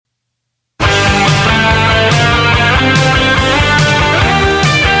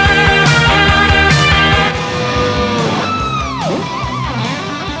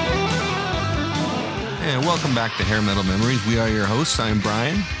back to Hair Metal Memories. We are your hosts. I'm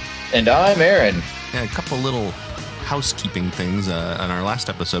Brian. And I'm Aaron. Yeah, a couple little housekeeping things on our last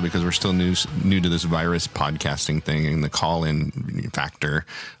episode, because we're still new to this virus podcasting thing and the call-in factor.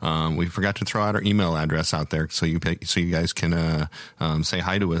 We forgot to throw out our email address out there so you guys can say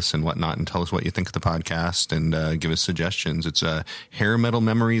hi to us and whatnot and tell us what you think of the podcast and give us suggestions. It's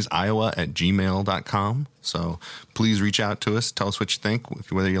hairmetalmemoriesiowa@gmail.com. So please reach out to us. Tell us what you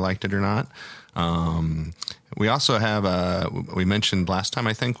think, whether you liked it or not. We also have we mentioned last time,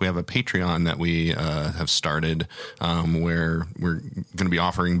 I think we have a Patreon that we have started where we're going to be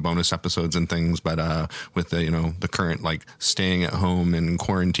offering bonus episodes and things, but with the current like staying at home and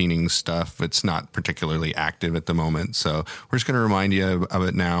quarantining stuff, it's not particularly active at the moment. So we're just going to remind you of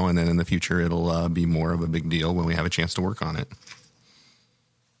it now, and then in the future it'll be more of a big deal when we have a chance to work on it.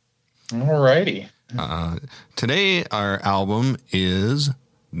 Alrighty. Today our album is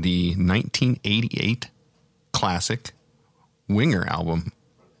the 1988 classic Winger album.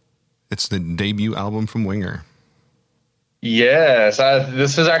 It's the debut album from Winger. Yes,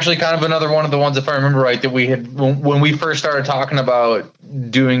 this is actually kind of another one of the ones, if I remember right, that we had when we first started talking about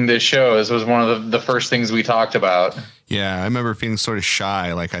doing this show. This was one of the first things we talked about. Yeah, I remember feeling sort of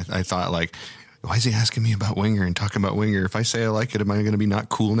shy. Like I thought, like, why is he asking me about Winger and talking about Winger? If I say I like it, am I going to be not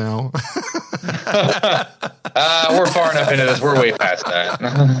cool now? We're far enough into this. We're way past that.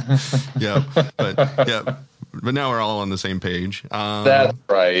 But now we're all on the same page. That's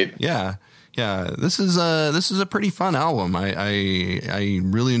right. Yeah. This is a pretty fun album. I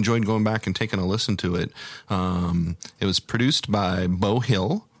really enjoyed going back and taking a listen to it. It was produced by Beau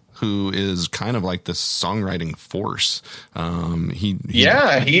Hill, who is kind of like this songwriting force. He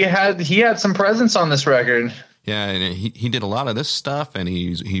had some presence on this record. Yeah, and he did a lot of this stuff, and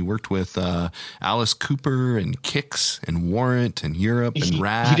he worked with Alice Cooper and Kix and Warrant and Europe and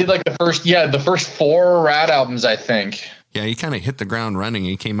Rat. He did like the first 4 Rat albums, I think. Yeah, he kind of hit the ground running.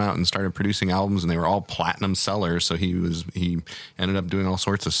 He came out and started producing albums, and they were all platinum sellers. So he ended up doing all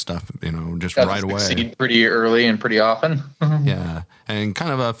sorts of stuff, just right away. Succeed pretty early and pretty often. Yeah, and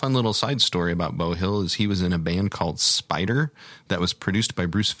kind of a fun little side story about Beau Hill is he was in a band called Spider that was produced by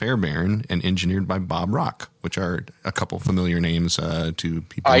Bruce Fairbairn and engineered by Bob Rock, which are a couple familiar names to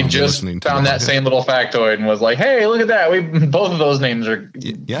people. I just found that same little factoid and was like, hey, look at that. Both of those names are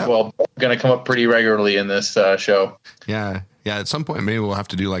going to come up pretty regularly in this show. Yeah. At some point, maybe we'll have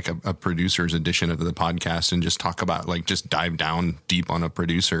to do like a producer's edition of the podcast and just talk about just dive down deep on a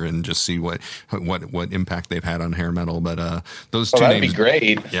producer and just see what impact they've had on hair metal. But those two names, that'd be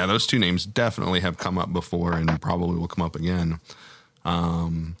great. Yeah, those two names definitely have come up before and probably will come up again.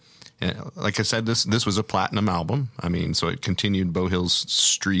 Like I said, this was a platinum album. I mean, so it continued Beau Hill's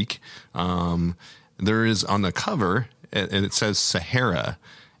streak. There is on the cover, and it says Sahara.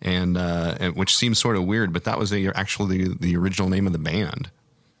 And which seems sort of weird, but that was actually the original name of the band.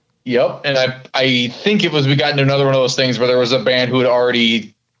 Yep, and I think it was we got into another one of those things where there was a band who had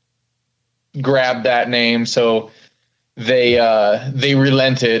already grabbed that name, so they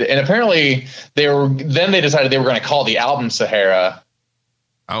relented, and apparently they decided they were going to call the album Sahara.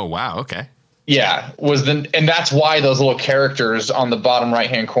 Oh wow, okay. Yeah, and that's why those little characters on the bottom right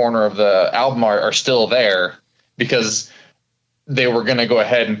hand corner of the album are still there, because they were going to go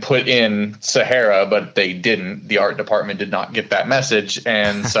ahead and put in Sahara, but they didn't. The art department did not get that message,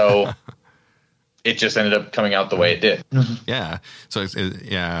 and so it just ended up coming out the way it did. Yeah. So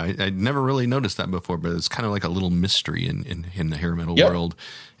I never really noticed that before, but it's kind of like a little mystery in the hair metal world.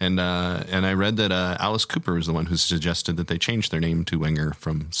 And I read that Alice Cooper was the one who suggested that they change their name to Winger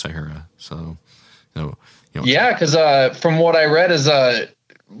from Sahara. So, yeah, because from what I read is a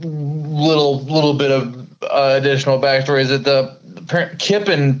little bit of additional backstory is that Kip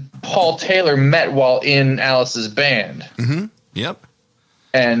and Paul Taylor met while in Alice's band. Mm-hmm. Yep.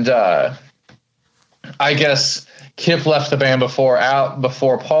 And I guess Kip left the band before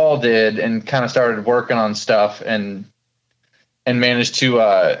Paul did, and kind of started working on stuff and managed to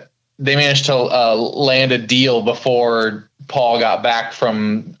land a deal before Paul got back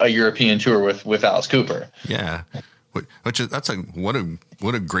from a European tour with Alice Cooper. Yeah.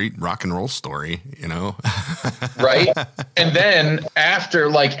 What a great rock and roll story, Right. And then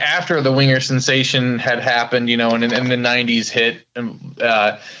after the Winger sensation had happened, and the 90s hit,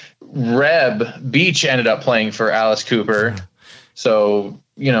 Reb Beach ended up playing for Alice Cooper. So,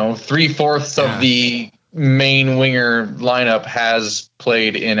 3/4 of the main Winger lineup has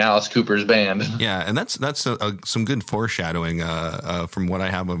played in Alice Cooper's band. Yeah, and that's some good foreshadowing from what I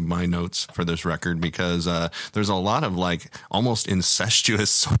have of my notes for this record, because there's a lot of like almost incestuous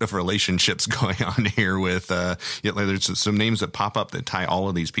sort of relationships going on here with there's some names that pop up that tie all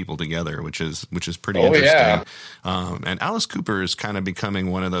of these people together, which is pretty interesting. Yeah. And Alice Cooper is kind of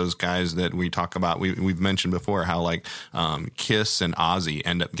becoming one of those guys that we talk about. We've mentioned before how like Kiss and Ozzy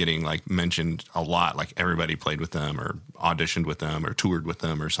end up getting like mentioned a lot, like everybody played with them or auditioned with them or toured with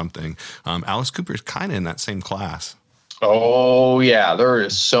them or something. Alice Cooper is kind of in that same class. Oh yeah, there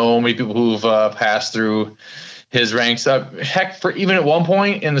is so many people who've passed through his ranks. Heck, for even at one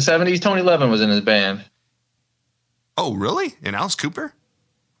point in the 70s, Tony Levin was in his band. Oh really? In Alice Cooper?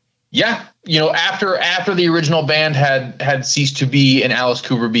 Yeah, after the original band had ceased to be and Alice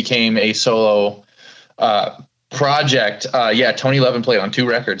Cooper became a solo project, Tony Levin played on 2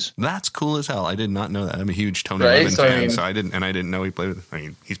 records. That's cool as hell. I did not know that. I'm a huge Tony Levin fan, so I didn't know he played with. I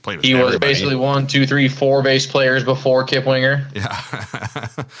mean, he's played with. He was basically 1, 2, 3, 4 bass players before Kip Winger. Yeah,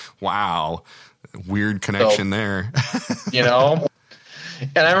 wow, weird connection there. And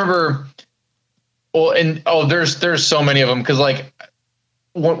I remember. Well, and there's so many of them because like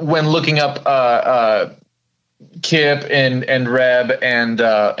when looking up Kip and Reb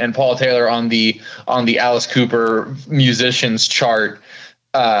and Paul Taylor on the Alice Cooper musicians chart,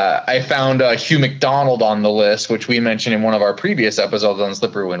 I found Hugh McDonald on the list, which we mentioned in one of our previous episodes on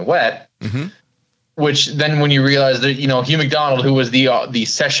Slippery When Wet. Mm-hmm. Which then when you realize that Hugh McDonald, who was the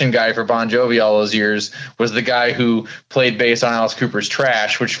session guy for Bon Jovi all those years, was the guy who played bass on Alice Cooper's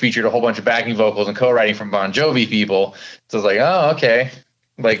Trash, which featured a whole bunch of backing vocals and co-writing from Bon Jovi people. So I was like, oh, okay.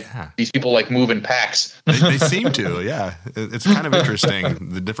 Like these people like move in packs. They seem to, yeah. It's kind of interesting,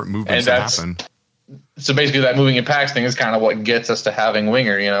 the different movements that happen. So basically that moving in packs thing is kind of what gets us to having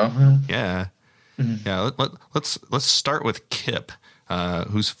Winger, Yeah. Mm-hmm. Yeah. Let's start with Kip,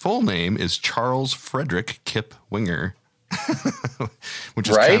 whose full name is Charles Frederick Kip Winger, which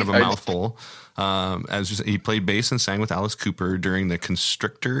is kind of a mouthful. He played bass and sang with Alice Cooper during the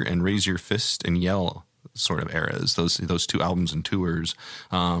Constrictor and Raise Your Fist and Yell sort of eras, those 2 albums and tours.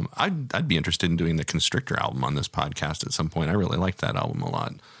 I'd be interested in doing the Constrictor album on this podcast at some point. I really liked that album a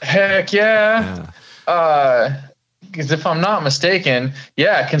lot. Heck yeah. Because if I'm not mistaken,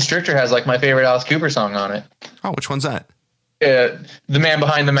 Constrictor has like my favorite Alice Cooper song on it. Oh, which one's that? The Man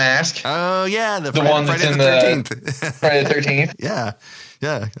Behind the Mask. Oh yeah, the one that's in the 13th. Friday the 13th.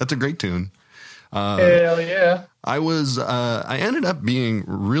 Yeah, that's a great tune. Hell yeah. I ended up being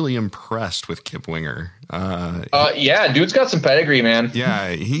really impressed with Kip Winger. Dude's got some pedigree, man.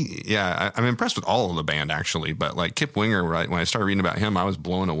 I'm impressed with all of the band actually, but like Kip Winger, right, when I started reading about him, I was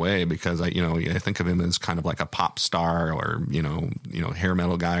blown away because I think of him as kind of like a pop star or, hair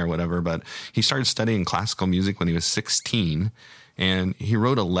metal guy or whatever, but he started studying classical music when he was 16 and he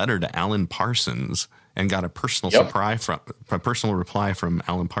wrote a letter to Alan Parsons and got a personal reply from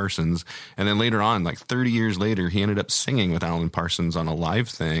Alan Parsons. And then later on, like 30 years later, he ended up singing with Alan Parsons on a live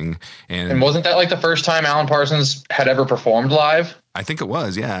thing. And wasn't that like the first time Alan Parsons had ever performed live? I think it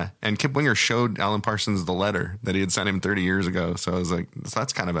was, yeah. And Kip Winger showed Alan Parsons the letter that he had sent him 30 years ago. So I was like,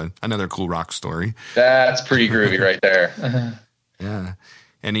 that's kind of another cool rock story. That's pretty groovy right there. Yeah.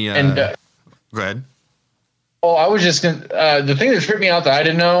 And go ahead. Oh, I was just going to, the thing that tripped me out that I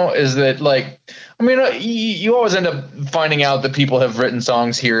didn't know is that, like, I mean, you always end up finding out that people have written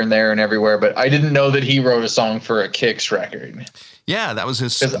songs here and there and everywhere, but I didn't know that he wrote a song for a Kix record. Yeah, that was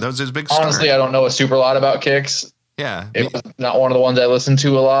his big start. Honestly, I don't know a super lot about Kix. Yeah. It was not one of the ones I listened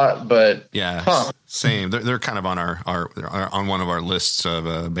to a lot, but same. They're kind of on on one of our lists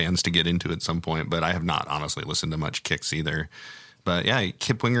of bands to get into at some point, but I have not honestly listened to much Kix either. But yeah,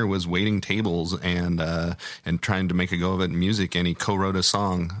 Kip Winger was waiting tables and trying to make a go of it in music, and he co-wrote a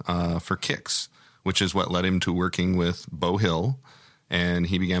song for Kix, which is what led him to working with Beau Hill, and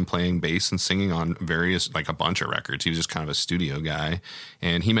he began playing bass and singing on various, like a bunch of records. He was just kind of a studio guy,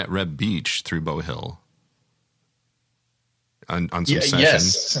 and he met Reb Beach through Beau Hill on some sessions.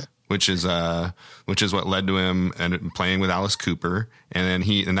 Yes. Which is what led to him and playing with Alice Cooper, and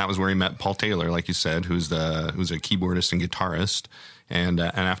then that was where he met Paul Taylor, like you said, who's a keyboardist and guitarist, and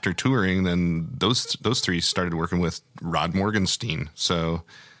after touring, then those 3 started working with Rod Morgenstein. So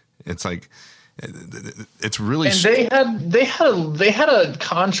it's like it's really and they had a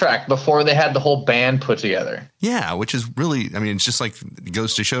contract before they had the whole band put together. Yeah, which is really, I mean, it's just like it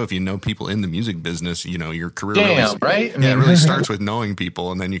goes to show if you know people in the music business, your career right? It really starts with knowing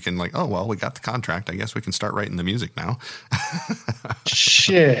people, and then you can like, oh well, we got the contract. I guess we can start writing the music now.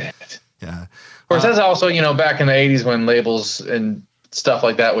 Shit. Yeah. Of course, that's also back in the 80s when labels and stuff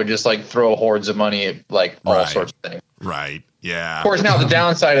like that would just like throw hordes of money at like all sorts of things. Right. Yeah. Of course, now the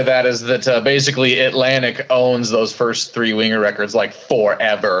downside of that is that basically Atlantic owns those first 3 Winger records like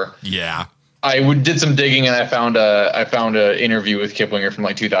forever. Yeah. I did some digging and I found a interview with Kip Winger from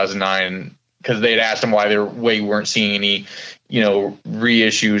like 2009 because they had asked him why we weren't seeing any,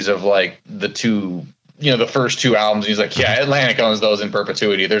 reissues of like the first 2 albums. He's like, yeah, Atlantic owns those in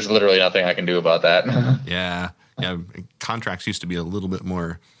perpetuity. There's literally nothing I can do about that. Yeah. Contracts used to be a little bit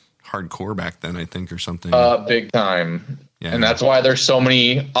more hardcore back then, I think, or something. Big time. Yeah. And that's why there's so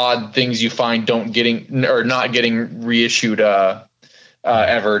many odd things you find not getting reissued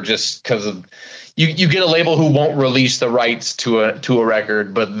ever, just because of you get a label who won't release the rights to a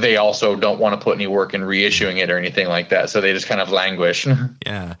record, but they also don't want to put any work in reissuing it or anything like that, so they just kind of languish.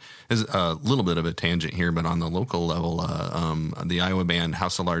 Yeah, there's a little bit of a tangent here, but on the local level, the Iowa band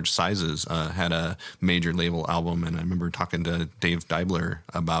House of Large Sizes had a major label album, and I remember talking to Dave Deibler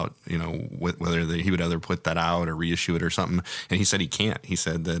about whether he would either put that out or reissue it or something, and he said he can't. He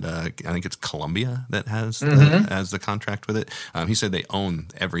said that I think it's Columbia that has the contract with it. He said they own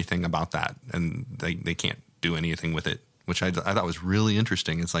everything about that, and they can't do anything with it, which I thought was really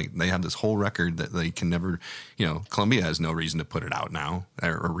interesting. It's like they have this whole record that they can never, Columbia has no reason to put it out now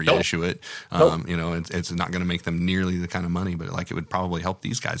or reissue it. Nope. It's not going to make them nearly the kind of money, but like it would probably help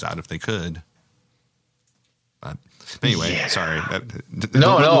these guys out if they could. But anyway, yeah. Sorry. I understand.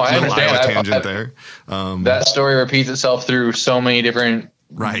 Iowa tangent there. That story repeats itself through so many different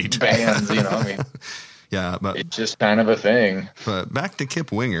bands. Yeah, but it's just kind of a thing. But back to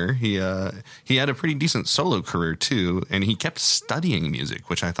Kip Winger, he had a pretty decent solo career too, and he kept studying music,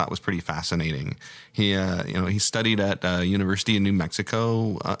 which I thought was pretty fascinating. He he studied at University of New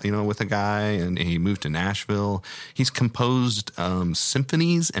Mexico, with a guy, and he moved to Nashville. He's composed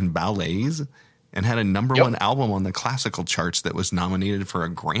symphonies and ballets, and had a number one album on the classical charts that was nominated for a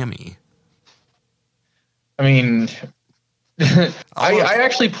Grammy. I mean, I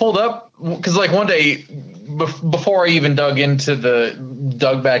actually pulled up because like one day before I even dug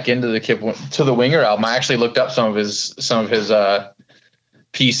back into the Winger album, I actually looked up some of his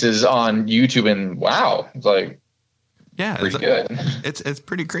pieces on YouTube, and wow, it's like pretty good. It's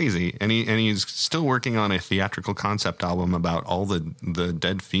pretty crazy, and he's still working on a theatrical concept album about all the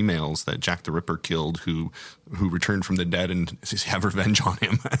dead females that Jack the Ripper killed, who returned from the dead and have revenge on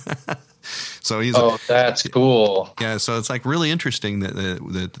him. So that's cool. Yeah, so it's like really interesting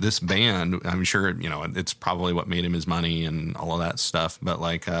that this band, I'm sure it's probably what made him his money and all of that stuff. But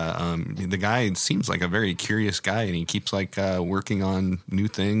like the guy seems like a very curious guy, and he keeps like working on new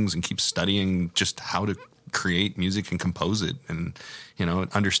things and keeps studying just how to create music and compose it, and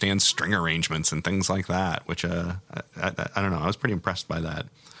understand string arrangements and things like that. Which I don't know, I was pretty impressed by that.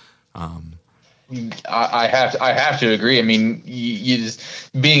 I have to agree. I mean, you just,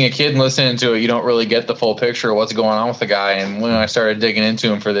 being a kid and listening to it, you don't really get the full picture of what's going on with the guy. And when I started digging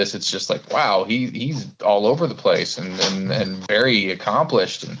into him for this, it's just like, wow, he's all over the place and very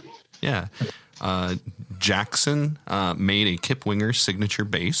accomplished. Yeah. Jackson made a Kip Winger signature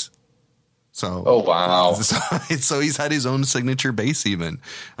bass. So, oh wow! So he's had his own signature bass even.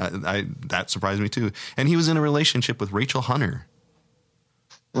 That surprised me too. And he was in a relationship with Rachel Hunter.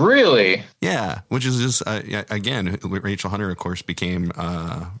 Really? Yeah, which is just again, Rachel Hunter, of course, became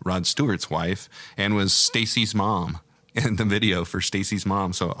Rod Stewart's wife and was Stacy's mom in the video for Stacy's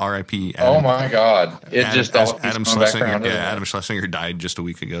mom. So R.I.P. Adam, oh my God! Adam Schlesinger. Yeah, Adam Schlesinger died just a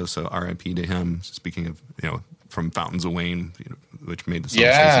week ago. So R.I.P. to him. Speaking of from Fountains of Wayne, which made the song.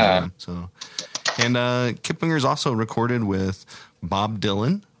 Yeah. So, and Kip Winger's also recorded with Bob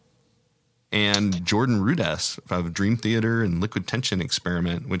Dylan and Jordan Rudess of Dream Theater and Liquid Tension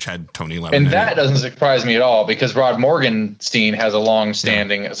Experiment, which had Tony Levin. And that doesn't surprise me at all, because Rod Morgenstein has a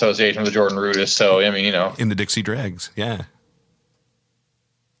long-standing association with Jordan Rudess. So, I mean, in the Dixie Dregs, yeah.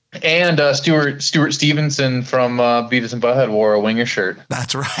 And Stuart Stevenson from Beavis and Butthead wore a Winger shirt.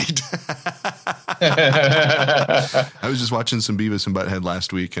 That's right. I was just watching some Beavis and Butthead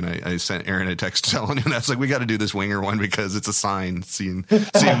last week, and I sent Aaron a text telling him that's like, we got to do this Winger one because it's a sign seeing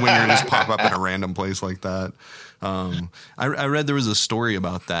Winger just pop up in a random place like that. I read there was a story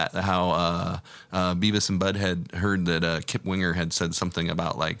about that, how Beavis and Butthead heard that Kip Winger had said something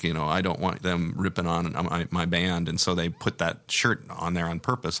about like, I don't want them ripping on my band, and so they put that shirt on there on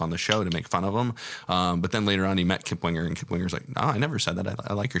purpose on the show to make fun of him. But then later on he met Kip Winger, and Kip Winger's like, no, I never said that.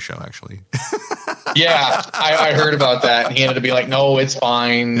 I like your show, actually. Yeah, I heard about that. And he ended up being like, no, it's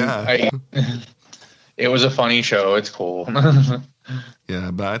fine. Yeah. It was a funny show. It's cool.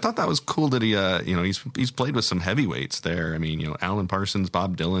 Yeah, but I thought that was cool that he, he's played with some heavyweights there. I mean, Alan Parsons,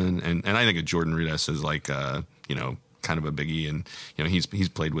 Bob Dylan, and I think of Jordan Rudess as like, kind of a biggie, and he's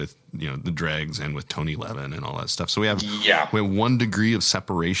played with the Dregs and with Tony Levin and all that stuff. So we have 1 degree of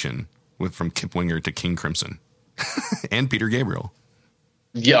separation from Kip Winger to King Crimson and Peter Gabriel.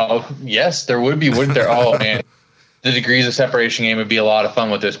 Yes, there would be, wouldn't there? Oh man, the degrees of separation game would be a lot of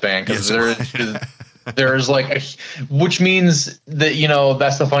fun with this band, because there's like which means that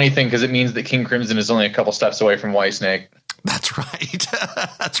that's the funny thing, because it means that King Crimson is only a couple steps away from Whitesnake. That's right.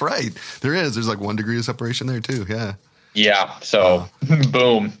 That's right. There's like 1 degree of separation there too. Yeah. So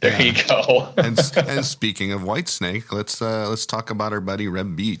boom, there you go. and speaking of Whitesnake, let's talk about our buddy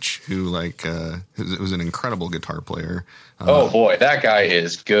Reb Beach, who was an incredible guitar player. Oh boy, that guy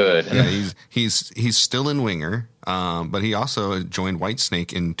is good. Yeah, he's still in Winger, but he also joined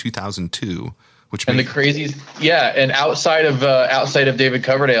Whitesnake in 2002. And outside of David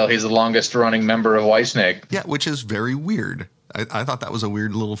Coverdale, he's the longest running member of Whitesnake. Yeah, which is very weird. I thought that was a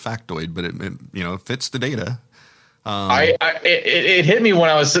weird little factoid, but it fits the data. It hit me when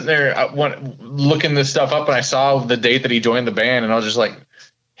I was sitting there looking this stuff up, and I saw the date that he joined the band, and I was just like,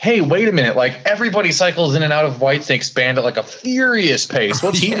 hey, wait a minute! Like, everybody cycles in and out of Whitesnake's band at like a furious pace.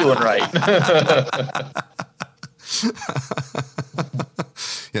 What's he doing right?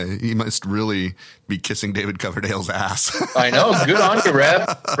 Yeah, he must really be kissing David Coverdale's ass. I know. Good on you, Reb.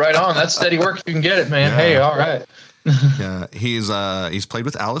 Right on. That's steady work if you can get it, man. Yeah. Hey, all right. Yeah, he's played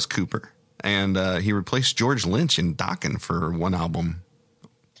with Alice Cooper, and he replaced George Lynch in Dokken for 1 album.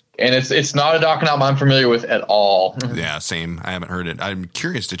 And it's not a Dokken album I'm familiar with at all. Yeah, same. I haven't heard it. I'm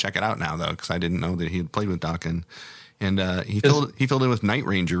curious to check it out now, though, because I didn't know that he had played with Dokken. And he filled in with Night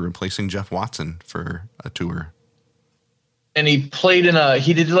Ranger, replacing Jeff Watson for a tour. And he played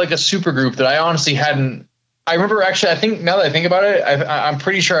he did like a super group that I honestly hadn't. I remember actually, I think now that I think about it, I'm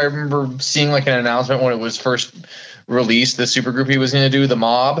pretty sure I remember seeing like an announcement when it was first released, the super group he was going to do, The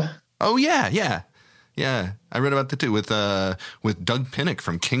Mob. Oh yeah. I read about that too with Doug Pinnick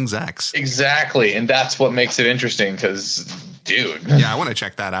from King's X. Exactly, and that's what makes it interesting, because, dude. Yeah, I want to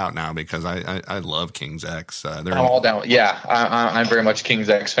check that out now, because I love King's X. I'm all down. Yeah, I'm very much a King's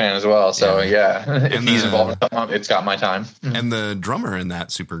X fan as well. So yeah. If he's involved in something, it's got my time. And the drummer in that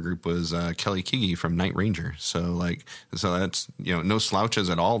supergroup was Kelly Keagy from Night Ranger. So that's no slouches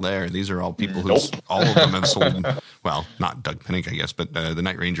at all there. These are all people who all of them have sold. Well, not Doug Pinnick, I guess, but the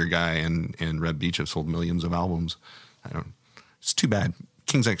Night Ranger guy and Reb Beach have sold millions of albums. It's too bad.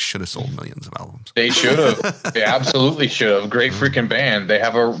 King's X should have sold millions of albums. They should have. They absolutely should have. Great freaking band. They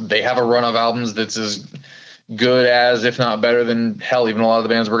have a run of albums that's as good as, if not better than, hell, even a lot of the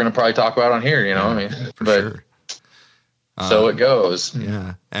bands we're going to probably talk about on here. Sure. So it goes.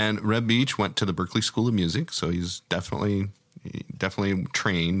 Yeah. And Reb Beach went to the Berklee School of Music, so he's definitely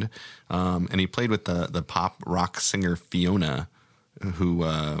trained. And he played with the pop rock singer Fiona, who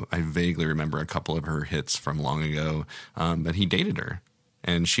I vaguely remember a couple of her hits from long ago. But he dated her,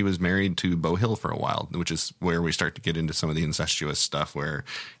 and she was married to Beau Hill for a while, which is where we start to get into some of the incestuous stuff where,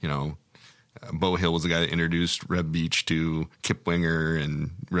 Beau Hill was the guy that introduced Reb Beach to Kip Winger,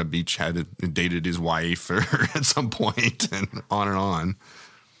 and Reb Beach had dated his wife at some point, and on.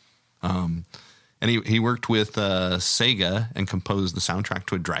 And he worked with Sega and composed the soundtrack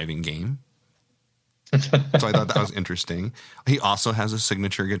to a driving game. So I thought that was interesting. He also has a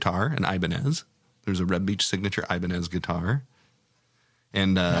signature guitar, an Ibanez. There's a Reb Beach signature Ibanez guitar.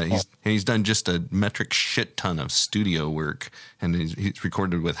 And he's done just a metric shit ton of studio work. And he's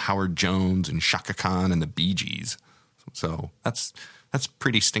recorded with Howard Jones and Chaka Khan and the Bee Gees. So that's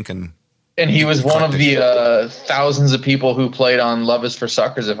pretty stinking. And he was one of the thousands of people who played on Love Is for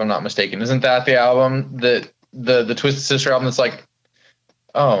Suckers, if I'm not mistaken. Isn't that the album that the Twisted Sister album that's like,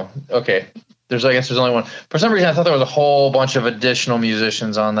 oh, okay. I guess there's only one. For some reason, I thought there was a whole bunch of additional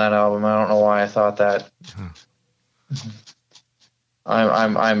musicians on that album. I don't know why I thought that.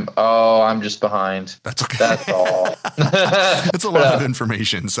 I'm just behind. That's okay. That's all. It's a lot of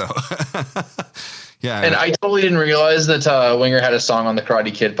information. So, yeah. And I totally didn't realize that Winger had a song on the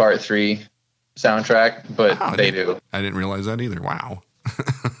Karate Kid Part 3 soundtrack, but they do. I didn't realize that either. Wow.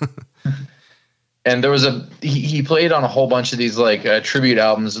 And there was he played on a whole bunch of these like tribute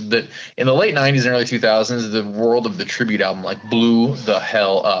albums that in the late 90s and early 2000s, the world of the tribute album like blew the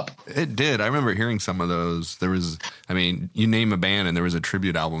hell up. It did. I remember hearing some of those. You name a band and there was a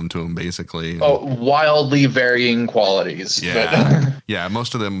tribute album to them basically. Oh, wildly varying qualities. Yeah. Yeah.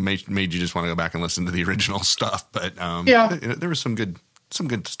 Most of them made you just want to go back and listen to the original stuff. But there was some good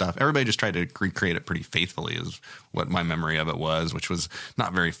stuff. Everybody just tried to recreate it pretty faithfully is what my memory of it was, which was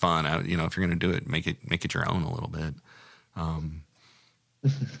not very fun. If you're going to do it, make it your own a little bit.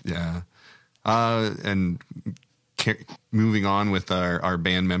 Yeah. And moving on with our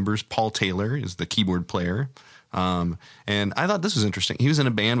band members, Paul Taylor is the keyboard player. And I thought this was interesting. He was in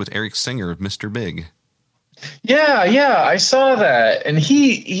a band with Eric Singer of Mr. Big. Yeah, I saw that, and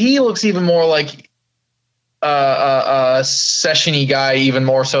he looks even more like a sessiony guy, even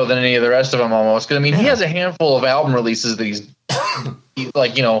more so than any of the rest of them, almost. Because I mean, he has a handful of album releases that he's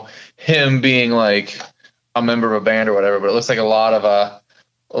like, him being like a member of a band or whatever. But it looks like a lot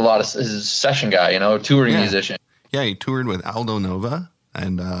of his session guy, touring musician. Yeah, he toured with Aldo Nova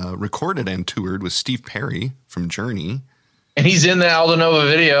and recorded and toured with Steve Perry from Journey. And he's in the Aldo Nova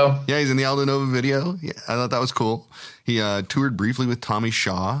video. Yeah, he's in the Aldo Nova video. Yeah, I thought that was cool. He toured briefly with Tommy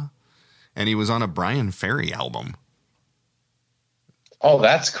Shaw, and he was on a Brian Ferry album. Oh,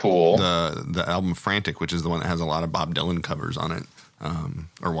 that's cool. The album Frantic, which is the one that has a lot of Bob Dylan covers on it,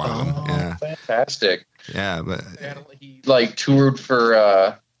 or one of them. Yeah, fantastic. Yeah, but he toured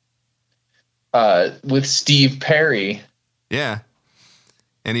for with Steve Perry. Yeah,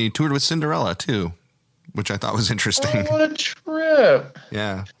 and he toured with Cinderella too, which I thought was interesting. Oh, what a trip!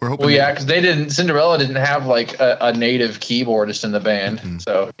 Yeah, we're hoping. Well, yeah, because Cinderella didn't have like a native keyboardist in the band,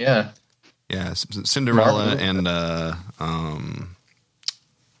 so yeah. Yeah, Cinderella and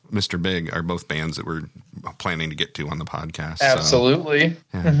Mr. Big are both bands that we're planning to get to on the podcast. Absolutely.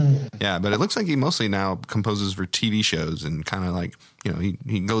 So, yeah, but it looks like he mostly now composes for TV shows and kind of like,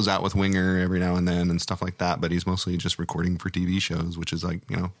 he goes out with Winger every now and then and stuff like that, but he's mostly just recording for TV shows, which is like,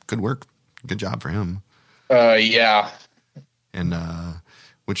 good work. Good job for him. Yeah. And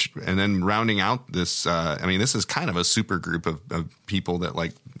then rounding out this, this is kind of a super group of people that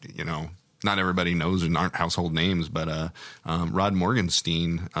not everybody knows and aren't household names, but Rod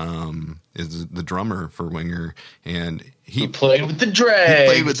Morgenstein is the drummer for Winger, and he played with the Dregs. He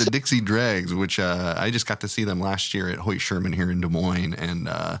played with the Dixie Dregs, which I just got to see them last year at Hoyt Sherman here in Des Moines, and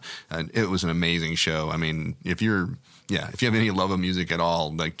it was an amazing show. I mean, if you have any love of music at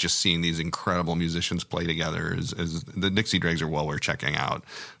all, like just seeing these incredible musicians play together is the Dixie Dregs are well worth checking out.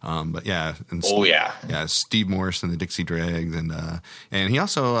 But yeah, Steve Morris and the Dixie Dregs, and he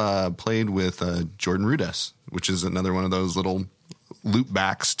also played with Jordan Rudess, which is another one of those little loop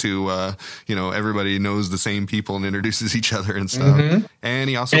backs to everybody knows the same people and introduces each other and stuff. And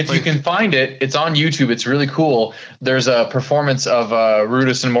he also if you can find it, it's on YouTube. It's really cool. There's a performance of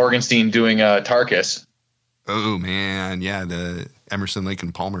Rudess and Morgenstein doing Tarkus. Oh man, yeah, the Emerson, Lake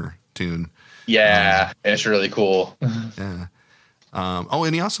and Palmer tune. Yeah, it's really cool. Yeah.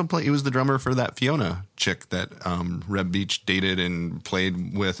 And he also he was the drummer for that Fiona chick that Reb Beach dated and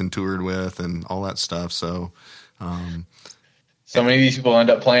played with and toured with and all that stuff. So so many of these people end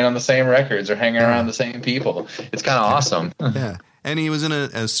up playing on the same records or hanging around the same people. It's kind of awesome. Yeah. And he was in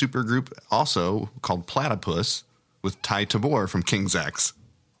a super group also called Platypus with Ty Tabor from King's X.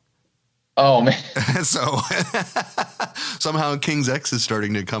 Oh man! So somehow King's X is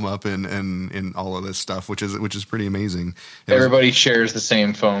starting to come up in all of this stuff, which is pretty amazing. Everybody shares the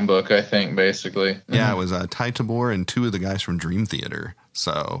same phone book, I think, basically. Yeah, it was Ty Tabor and two of the guys from Dream Theater.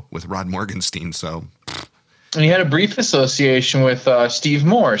 So with Rod Morgenstein. So, and he had a brief association with Steve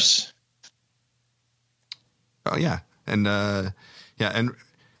Morse. Oh yeah, and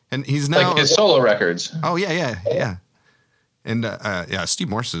he's now like his solo records. Oh yeah. And Steve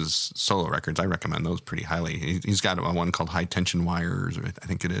Morse's solo records, I recommend those pretty highly. He's got one called High Tension Wires, I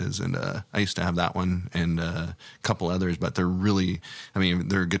think it is, and I used to have that one and a couple others. But they're really,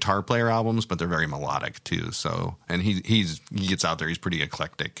 they're guitar player albums, but they're very melodic too. So, and he gets out there, he's pretty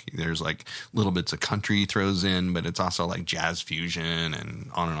eclectic. There's like little bits of country he throws in, but it's also like jazz fusion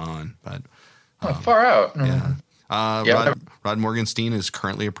and on. But far out, yeah. Rod Morgenstein is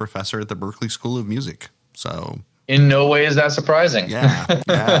currently a professor at the Berklee School of Music. So. In no way is that surprising. Yeah.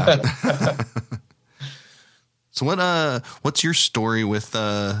 So what's your story with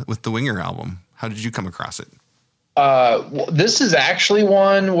the Winger album? How did you come across it? This is actually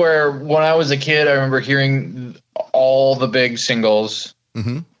one where when I was a kid, I remember hearing all the big singles.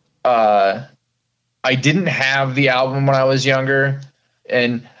 Mm-hmm. I didn't have the album when I was younger,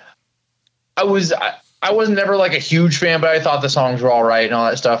 and I was never like a huge fan, but I thought the songs were all right and all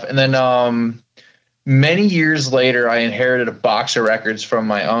that stuff. And then many years later, I inherited a box of records from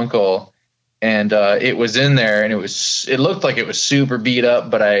my uncle, and it was in there, and it looked like it was super beat up,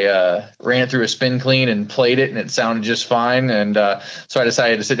 but I ran it through a spin clean and played it, and it sounded just fine. And so I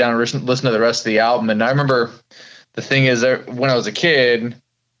decided to sit down and listen to the rest of the album. And I remember the thing is that when I was a kid,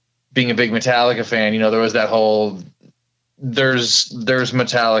 being a big Metallica fan, there was that whole there's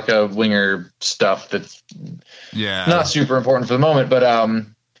Metallica Winger stuff that's not super important for the moment, but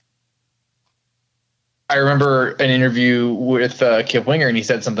I remember an interview with Kip Winger, and he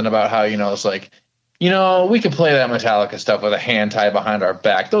said something about how, it's like we could play that Metallica stuff with a hand tied behind our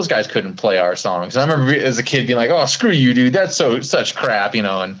back. Those guys couldn't play our songs. I remember as a kid being like, oh, screw you, dude. That's such crap,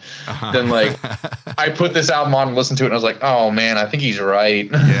 and then like I put this album on and listened to it and I was like, oh man, I think he's right.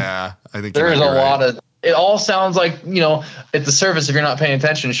 Yeah, I think there's a lot of, it all sounds like, at the surface, if you're not paying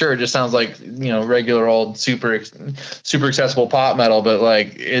attention, sure, it just sounds like, regular old super accessible pop metal. But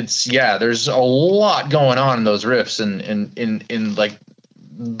like, there's a lot going on in those riffs and in like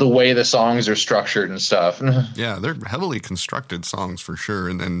the way the songs are structured and stuff. Yeah, they're heavily constructed songs for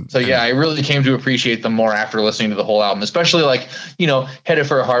sure. I really came to appreciate them more after listening to the whole album, especially like, Headed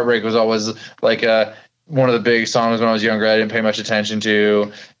for a Heartbreak was always like one of the big songs when I was younger I didn't pay much attention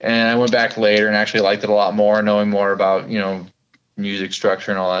to. And I went back later and actually liked it a lot more, knowing more about, music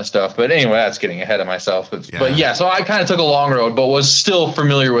structure and all that stuff. But anyway, that's getting ahead of myself. But so I kind of took a long road, but was still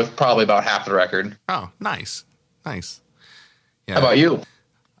familiar with probably about half the record. Oh, nice. Yeah. How about you?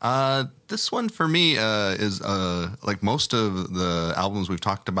 This one for me is like most of the albums we've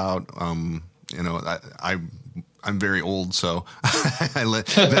talked about. I'm very old, so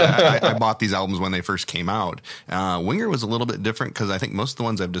I bought these albums when they first came out. Winger was a little bit different because I think most of the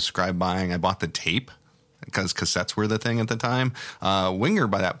ones I've described buying, I bought the tape because cassettes were the thing at the time. Winger,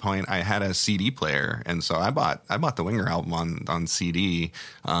 by that point, I had a CD player, and so I bought the Winger album on CD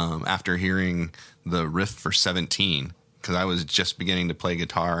after hearing the riff for 17. Because I was just beginning to play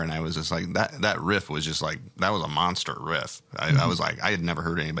guitar, and I was just like, that riff was just like, that was a monster riff. I was like, I had never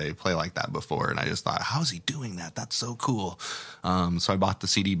heard anybody play like that before, and I just thought, how is he doing that? That's so cool. So I bought the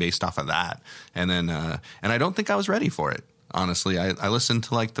CD based off of that, and then and I don't think I was ready for it. Honestly, I listened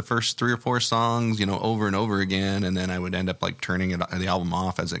to like the first 3 or 4 songs, over and over again, and then I would end up like turning the album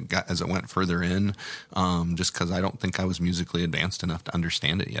off as it went further in, just because I don't think I was musically advanced enough to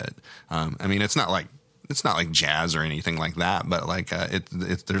understand it yet. I mean, it's not like jazz or anything like that, but like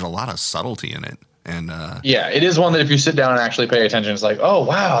there's a lot of subtlety in it. And it is one that if you sit down and actually pay attention, it's like, oh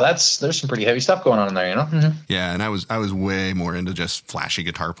wow, there's some pretty heavy stuff going on in there, Mm-hmm. Yeah, and I was way more into just flashy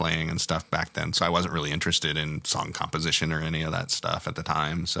guitar playing and stuff back then, so I wasn't really interested in song composition or any of that stuff at the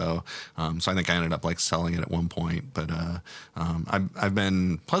time. So I think I ended up like selling it at one point, but I've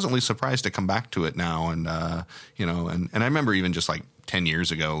been pleasantly surprised to come back to it now, and and I remember even just like 10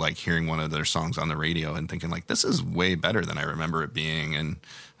 years ago, like hearing one of their songs on the radio and thinking like, this is way better than I remember it being. And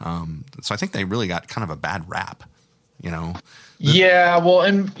so I think they really got kind of a bad rap, Yeah, well,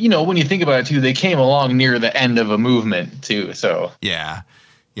 and when you think about it too, they came along near the end of a movement too. So yeah.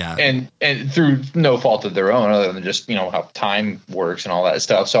 And through no fault of their own, other than just, how time works and all that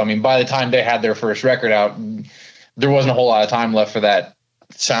stuff. So, I mean, by the time they had their first record out, there wasn't a whole lot of time left for that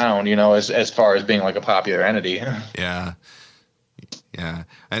sound, as far as being like a popular entity. Yeah. Yeah,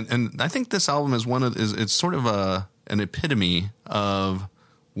 and I think this album is it's sort of an epitome of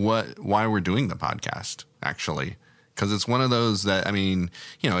why we're doing the podcast, actually, because it's one of those that, I mean,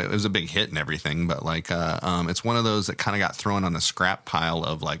 it was a big hit and everything, but like it's one of those that kind of got thrown on the scrap pile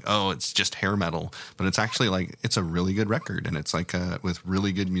of like, oh, it's just hair metal, but it's actually like it's a really good record, and it's like with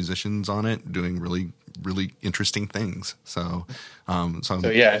really good musicians on it doing really, really interesting things. So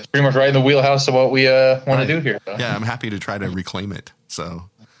yeah, it's pretty much right in the wheelhouse of what we want to do here. So. Yeah, I'm happy to try to reclaim it. So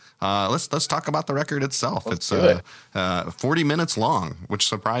let's talk about the record itself. It's 40 minutes long, which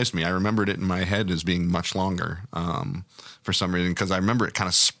surprised me. I remembered it in my head as being much longer for some reason, because I remember it kind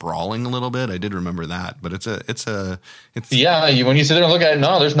of sprawling a little bit. I did remember that, but it's when you sit there and look at it,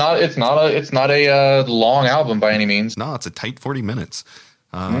 no, it's not a long album by any means. No, it's a tight 40 minutes.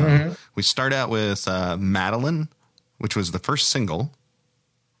 We start out with Madeline, which was the first single,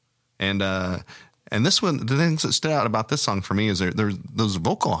 and this one, the things that stood out about this song for me is there's those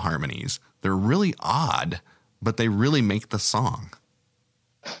vocal harmonies. They're really odd, but they really make the song.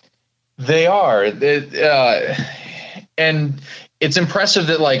 They are, and it's impressive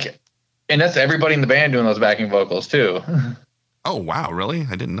that and that's everybody in the band doing those backing vocals too. Oh, wow. Really?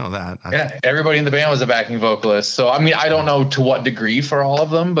 I didn't know that. Yeah. Everybody in the band was a backing vocalist. So, I mean, I don't know to what degree for all of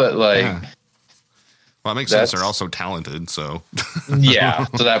them, but yeah. Well, it makes sense. They're also talented. So, yeah.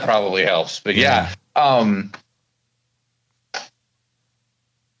 So that probably helps. But yeah. I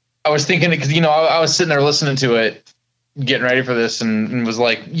was thinking, because, I was sitting there listening to it, getting ready for this, and was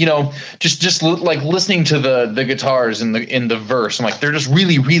like, just like listening to the guitars in the verse. I'm like, they're just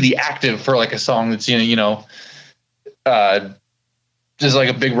really, really active for like a song that's, just like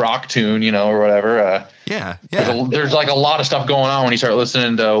a big rock tune, or whatever. Yeah. There's like a lot of stuff going on when you start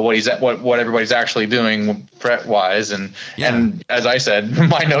listening to what everybody's actually doing fret wise, and as I said,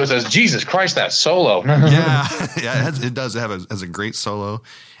 my note says, Jesus Christ, that solo. It does have a great solo,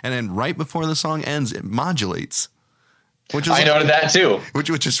 and then right before the song ends, it modulates. Which is I noted that too. Which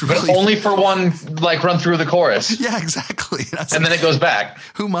is but really only for one like run through the chorus. Yeah, exactly. And then it goes back.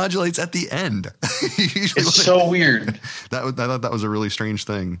 Who modulates at the end? It's so weird. I thought that was a really strange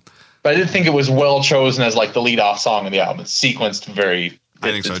thing. But I did think it was well chosen as like the lead off song of the album. It's sequenced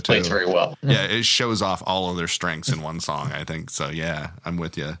I think so too. Plays very well. Yeah, it shows off all of their strengths in one song, I think. So yeah, I'm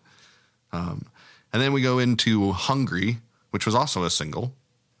with you. And then we go into Hungry, which was also a single.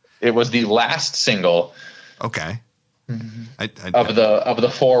 It was the last single. Okay. Of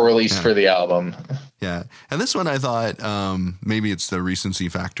the 4 released for the album. Yeah. And this one I thought maybe it's the recency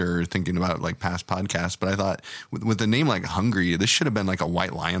factor thinking about like past podcasts, but I thought with a name like Hungry, this should have been like a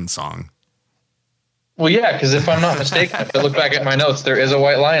White Lion song. Well, yeah, because if I'm not mistaken, if I look back at my notes, there is a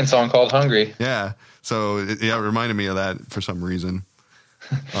White Lion song called Hungry. Yeah. So it reminded me of that for some reason.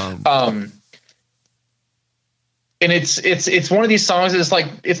 And it's one of these songs that's like,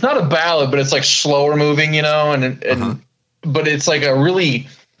 it's not a ballad, but it's like slower moving, you know, and but it's like a really,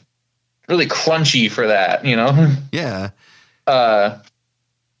 really crunchy for that, you know? Yeah. And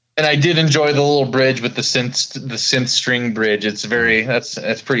I did enjoy the little bridge with the synth string bridge. It's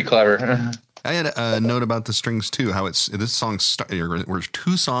that's pretty clever. I had a note about the strings too, how this song we're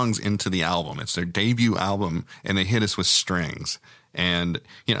 2 songs into the album. It's their debut album and they hit us with strings. And,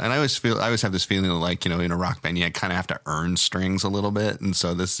 you know, and I always have this feeling that like, you know, in a rock band, you kind of have to earn strings a little bit. And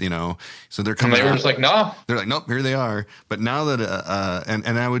so this, you know, so they're coming. And they were just like, no, they're like, nope, here they are. But now that, and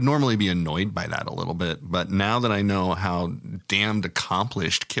I would normally be annoyed by that a little bit, but now that I know how damned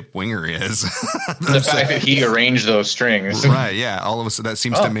accomplished Kip Winger is, the fact that he arranged those strings. Right. Yeah. All of a sudden that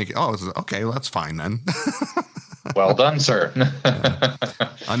seems to make it, okay, well, that's fine then. Well done, sir.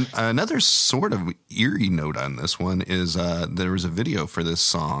 Another sort of eerie note on this one is there was a video for this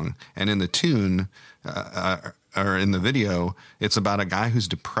song, and in the tune or in the video, it's about a guy who's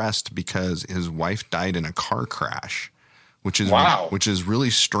depressed because his wife died in a car crash, which is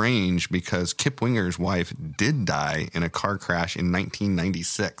really strange because Kip Winger's wife did die in a car crash in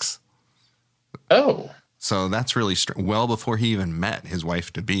 1996. Oh, so that's really well before he even met his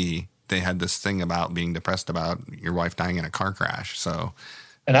wife to be. They had this thing about being depressed about your wife dying in a car crash. So,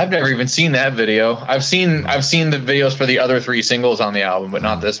 and I've never even seen that video. I've seen the videos for the other 3 singles on the album, but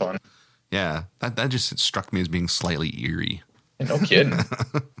not this one. Yeah, that just struck me as being slightly eerie. No kidding.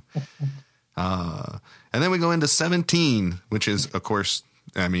 And then we go into 17, which is, of course,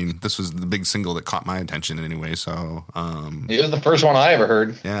 I mean, this was the big single that caught my attention anyway. So it was the first one I ever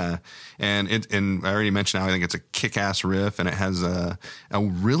heard. Yeah, and I already mentioned how I think it's a kick-ass riff, and it has a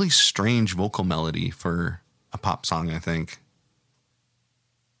really strange vocal melody for a pop song. I think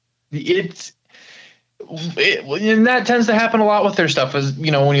and that tends to happen a lot with their stuff. As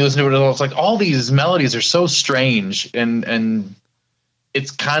you know, when you listen to it, it's like all these melodies are so strange and.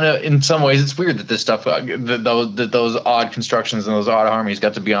 It's kind of, in some ways, it's weird that this stuff, those odd constructions and those odd harmonies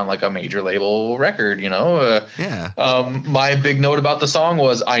got to be on like a major label record, you know? Yeah. My big note about the song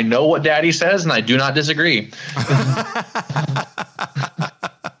was, I know what Daddy says and I do not disagree.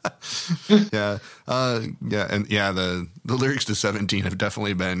 Yeah. The lyrics to 17 have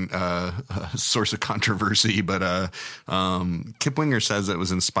definitely been a source of controversy, but Kip Winger says it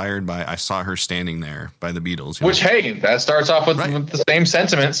was inspired by I Saw Her Standing There by the Beatles. Which, hey, that starts off with the same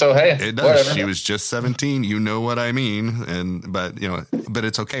sentiment, so hey. It does. Whatever. She was just 17, you know what I mean? But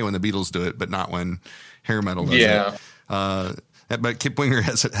it's okay when the Beatles do it, but not when hair metal does it. But Kip Winger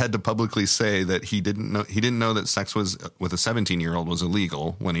had to publicly say that he didn't know that sex was with a 17-year-old was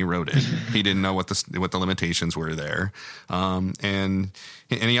illegal when he wrote it. He didn't know what the limitations were there, and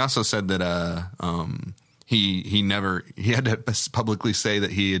he also said that he had to publicly say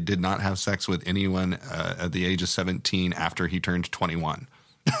that he did not have sex with anyone at the age of 17 after he turned 21,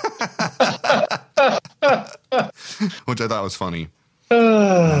 which I thought was funny.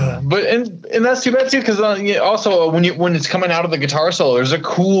 But that's too bad too, because also when it's coming out of the guitar solo, there's a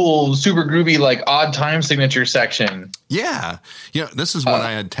cool, super groovy, like odd time signature section. Yeah, this is one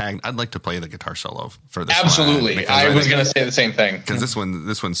I had tagged. I'd like to play the guitar solo for this. Absolutely, I was going to say the same thing because this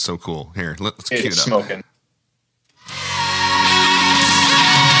one's so cool. Here, let's cue it up. Smoking.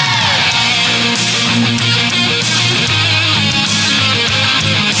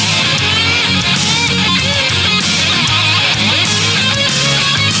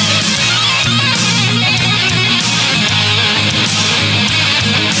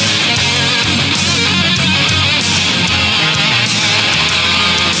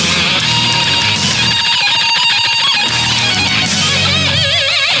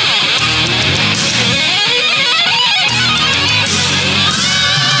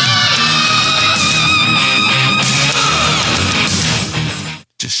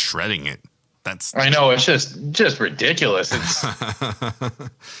 Shredding it. I know, it's just ridiculous. It's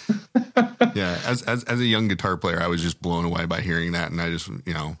yeah. As a young guitar player, I was just blown away by hearing that, and I just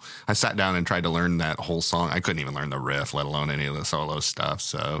I sat down and tried to learn that whole song. I couldn't even learn the riff, let alone any of the solo stuff.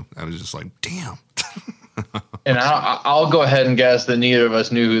 So I was just like, damn. And I'll go ahead and guess that neither of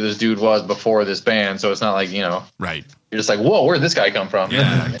us knew who this dude was before this band, so it's not like right. You're just like, whoa, where'd this guy come from?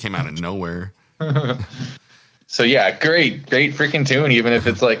 Yeah, it came out of nowhere. So yeah, great freaking tune, even if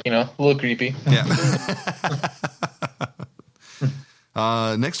it's like, a little creepy. Yeah.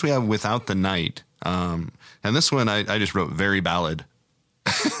 Next we have Without the Night. And this one I just wrote very ballad.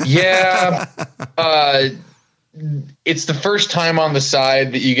 Yeah. It's the first time on the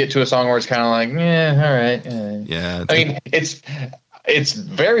side that you get to a song where it's kind of like, yeah, all right. Yeah. I mean, it's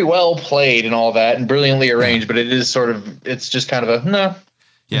very well played and all that and brilliantly arranged, but it is it's just kind of a no.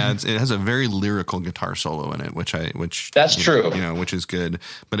 Yeah, it has a very lyrical guitar solo in it, which that's true. Which is good.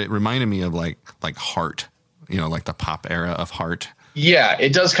 But it reminded me of like Heart, like the pop era of Heart. Yeah,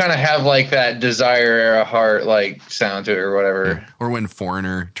 it does kind of have like that Desire era Heart like sound to it or whatever. Yeah. Or when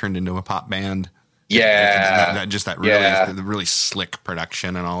Foreigner turned into a pop band. Yeah, that really slick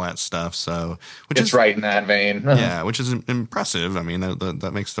production and all that stuff. So, which is right in that vein. Yeah, which is impressive. I mean,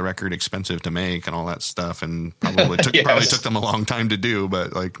 that makes the record expensive to make and all that stuff, and probably took them a long time to do,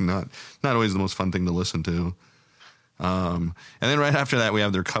 but like not always the most fun thing to listen to. And then right after that, we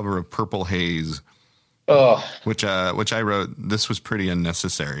have their cover of Purple Haze. Oh, which I wrote. This was pretty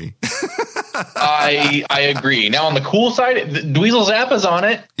unnecessary. I agree. Now on the cool side, Dweezil Zappa's on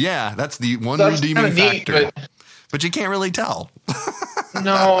it. Yeah, that's the one redeeming factor. But you can't really tell.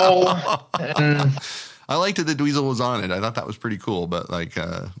 No. I liked it that Dweezil was on it. I thought that was pretty cool. But like,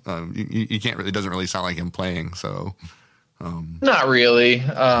 you can't really. It doesn't really sound like him playing. So, not really.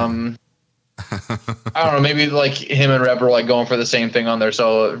 I don't know. Maybe like him and Rep are like going for the same thing on their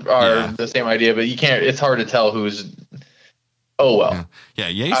solo, or the same idea. But you can't. It's hard to tell who's. Oh well, yeah.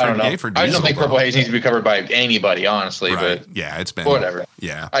 Yay I don't know. For Dweezil, I don't think Purple Haze needs to be covered by anybody, honestly. Right. But yeah, it's been whatever.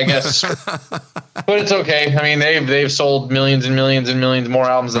 Yeah, I guess. But it's okay. I mean, they've sold millions and millions and millions more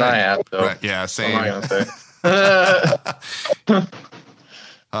albums than I have. So right. Yeah, same. What am I gonna say?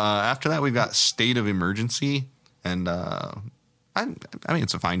 After that, we've got State of Emergency, and I mean,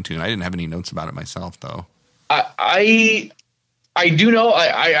 it's a fine tune. I didn't have any notes about it myself, though. I do know.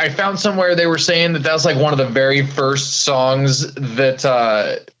 I found somewhere they were saying that was like one of the very first songs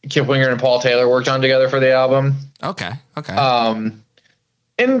that Kip Winger and Paul Taylor worked on together for the album. Okay.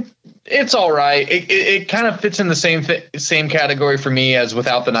 And it's all right. It kind of fits in the same category for me as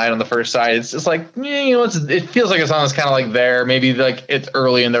Without the Night on the first side. It's just like, it feels like a song that's kind of like there. Maybe like it's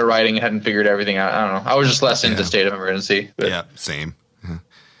early in their writing and hadn't figured everything out. I don't know. I was just less into State of Emergency. But. Yeah, same.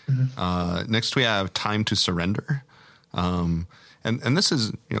 Next we have Time to Surrender. And this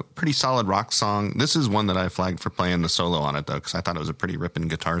is pretty solid rock song. This is one that I flagged for playing the solo on it, though, because I thought it was a pretty ripping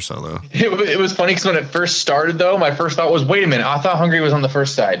guitar solo. It was funny because when it first started, though, my first thought was, wait a minute, I thought Hungry was on the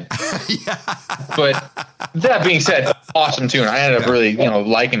first side. Yeah. But that being said, awesome tune. I ended up really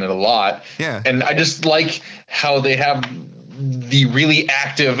liking it a lot. Yeah. And I just like how they have the really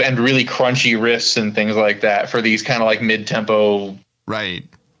active and really crunchy riffs and things like that for these kind of like mid-tempo. Right.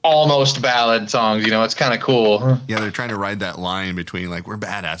 Almost ballad songs, it's kind of cool. Yeah, they're trying to ride that line between like we're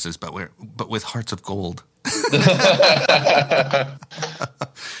badasses, but with hearts of gold.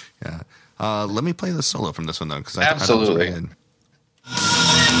 Yeah. Let me play the solo from this one though, because absolutely. I thought it was good.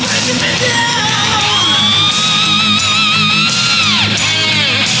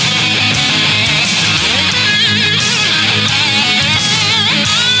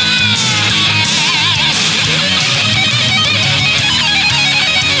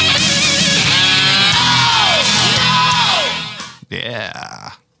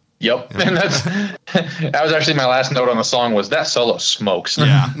 Yeah. Yep. And that was actually my last note on the song was that solo smokes.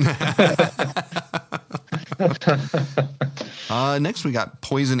 Yeah. Next we got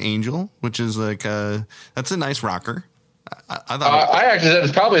Poison Angel, which is like that's a nice rocker. I thought I actually said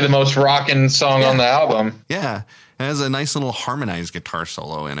it's probably the most rocking song on the album. Yeah. It has a nice little harmonized guitar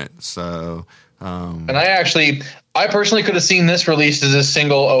solo in it. So and I personally could have seen this released as a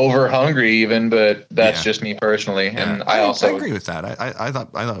single over Hungry even, but that's just me personally. Yeah. And I agree with that. I thought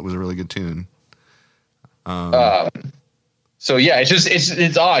it was a really good tune. So yeah,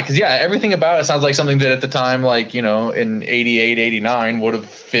 it's odd because everything about it sounds like something that at the time, like, in 88, 89 would have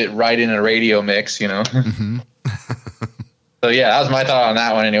fit right in a radio mix, Mm-hmm. So yeah, that was my thought on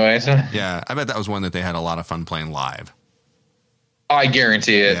that one anyways. Yeah. I bet that was one that they had a lot of fun playing live. I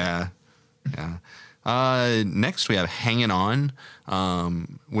guarantee it. Yeah. Yeah. Next we have Hanging On.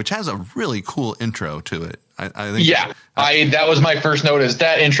 which has a really cool intro to it. I think. Yeah, that was my first note. Is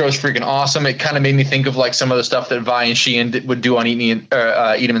that intro is freaking awesome. It kind of made me think of like some of the stuff that Vi and Sheehan would do on Eat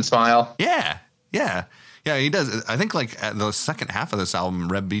 'Em and Smile. Yeah, he does. I think like at the second half of this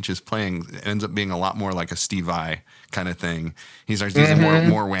album, Reb Beach is playing ends up being a lot more like a Steve Vai kind of thing. He starts using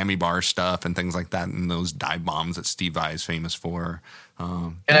more whammy bar stuff and things like that, and those dive bombs that Steve Vai is famous for.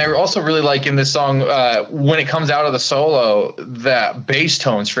 And I also really like in this song when it comes out of the solo, that bass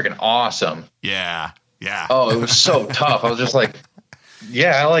tone's freaking awesome. Yeah. Oh, it was so tough. I was just like,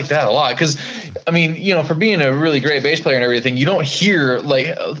 yeah, I like that a lot. Because, I mean, for being a really great bass player and everything, you don't hear like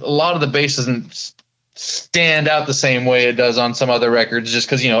a lot of the bass doesn't stand out the same way it does on some other records, just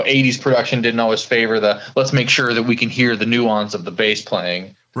because 80s production didn't always favor the let's make sure that we can hear the nuance of the bass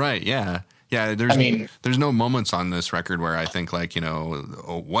playing. Right. Yeah. There's no moments on this record where I think like,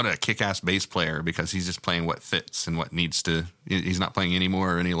 oh, what a kick-ass bass player, because he's just playing what fits and what needs to. He's not playing any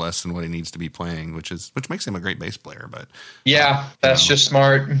more or any less than what he needs to be playing, which makes him a great bass player. But yeah, that's just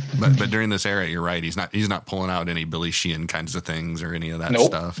smart. But during this era, you're right. He's not pulling out any Billy Sheehan kinds of things or any of that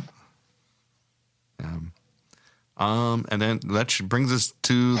stuff. And then that brings us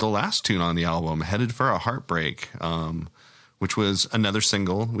to the last tune on the album, "Headed for a Heartbreak," which was another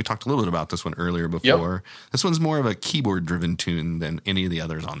single. We talked a little bit about this one earlier before. Yep. This one's more of a keyboard-driven tune than any of the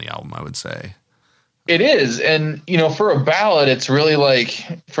others on the album, I would say. It is, and for a ballad, it's really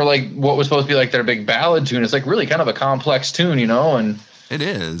like for like what was supposed to be like their big ballad tune. It's like really kind of a complex tune, and it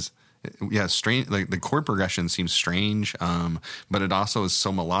is. Yeah, strange. Like the chord progression seems strange, but it also is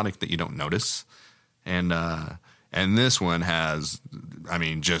so melodic that you don't notice. And this one has,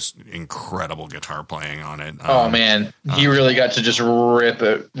 just incredible guitar playing on it. Oh man, he really got to just rip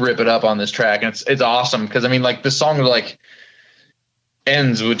it up on this track, and it's awesome because like the song like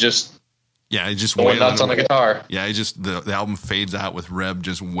ends with just it just going nuts on the guitar. Yeah, it just the album fades out with Reb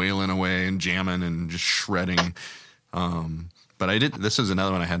just wailing away and jamming and just shredding. But this is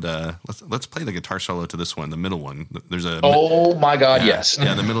another one I had to let's play the guitar solo to this one, the middle one. There's oh my god, yes.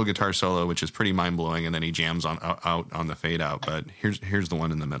 Yeah, the middle guitar solo, which is pretty mind blowing, and then he jams out on the fade out. But here's the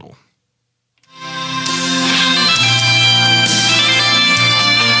one in the middle.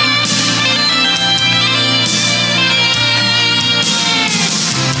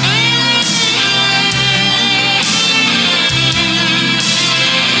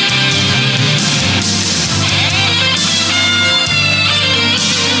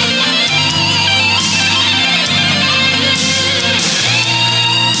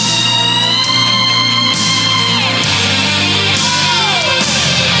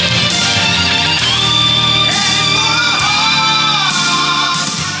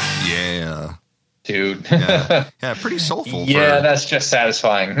 Dude. yeah, pretty soulful. That's just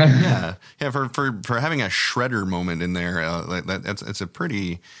satisfying. yeah, for having a shredder moment in there, it's a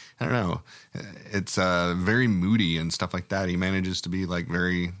pretty, I don't know, it's very moody and stuff like that. He manages to be like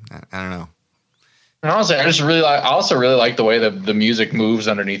very, I don't know. And honestly, I also really like the way the music moves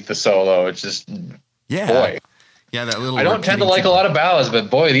underneath the solo. It's just boy. Yeah, that little. I don't tend to like a lot of ballads, but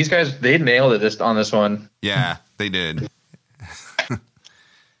boy, these guys, they nailed it on this one. Yeah, they did.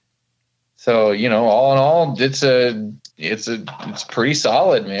 So, all in all, it's pretty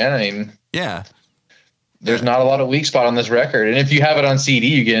solid, man. There's not a lot of weak spot on this record. And if you have it on CD,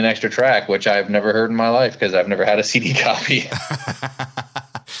 you get an extra track, which I've never heard in my life because I've never had a CD copy. And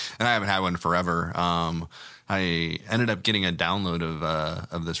I haven't had one forever. I ended up getting a download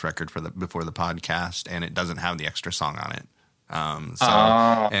of this record before the podcast, and it doesn't have the extra song on it.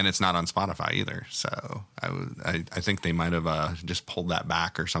 And it's not on Spotify either. So I think they might have just pulled that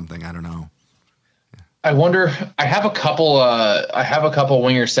back or something. I don't know. I wonder. I have a couple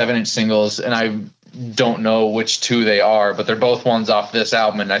Winger 7-inch singles, and I don't know which two they are, but they're both ones off this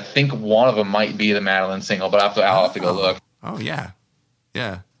album, and I think one of them might be the Madeline single. But I'll have to go look. Oh yeah.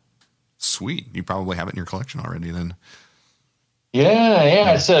 Sweet. You probably have it in your collection already then.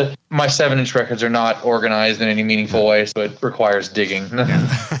 Yeah. It's my 7-inch records are not organized in any meaningful way, so it requires digging.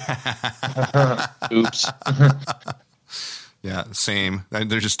 Oops. Yeah, same.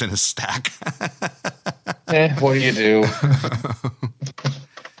 They're just in a stack. What do you do?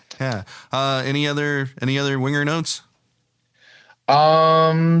 Yeah. Any other Winger notes?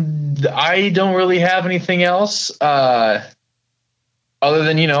 I don't really have anything else. Other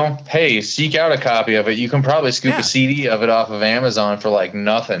than, hey, seek out a copy of it. You can probably scoop a CD of it off of Amazon for like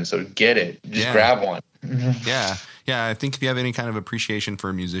nothing. So get it. Just grab one. Yeah. I think if you have any kind of appreciation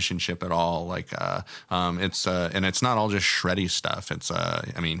for musicianship at all, like, it's and it's not all just shreddy stuff. It's,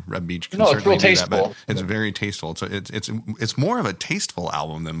 Reb Beach can certainly do that, but it's very tasteful. So it's more of a tasteful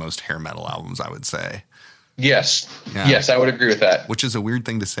album than most hair metal albums, I would say. Yes. Yeah. Yes, I would agree with that. Which is a weird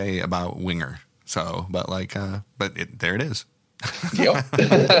thing to say about Winger. So, but like, there it is. Yep.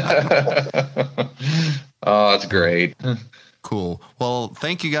 Oh, that's great. Cool. Well,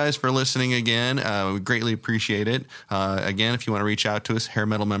 thank you guys for listening again. We greatly appreciate it. Again, if you want to reach out to us,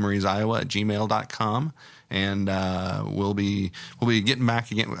 hairmetalmemoriesiowa@gmail.com. And we'll be getting back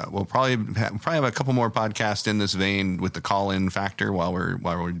again. We'll probably have a couple more podcasts in this vein with the call-in factor while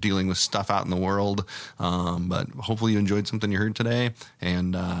we're dealing with stuff out in the world. But hopefully you enjoyed something you heard today,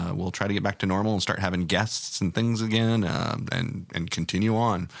 and we'll try to get back to normal and start having guests and things again, and continue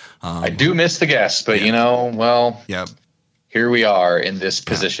on. I do miss the guests, but Yep. Here we are in this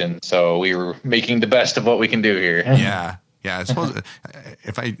position, so we were making the best of what we can do here. Yeah. Yeah, I suppose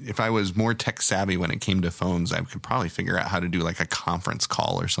if I was more tech savvy when it came to phones, I could probably figure out how to do like a conference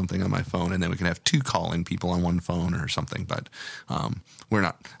call or something on my phone, and then we can have 2 call-in people on one phone or something. But we're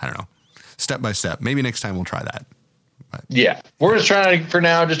not. I don't know. Step by step. Maybe next time we'll try that. But, yeah, we're just trying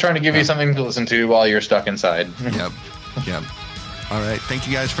to give you something to listen to while you're stuck inside. Yep. All right. Thank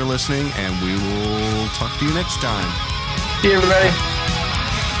you guys for listening, and we will talk to you next time. See you, everybody.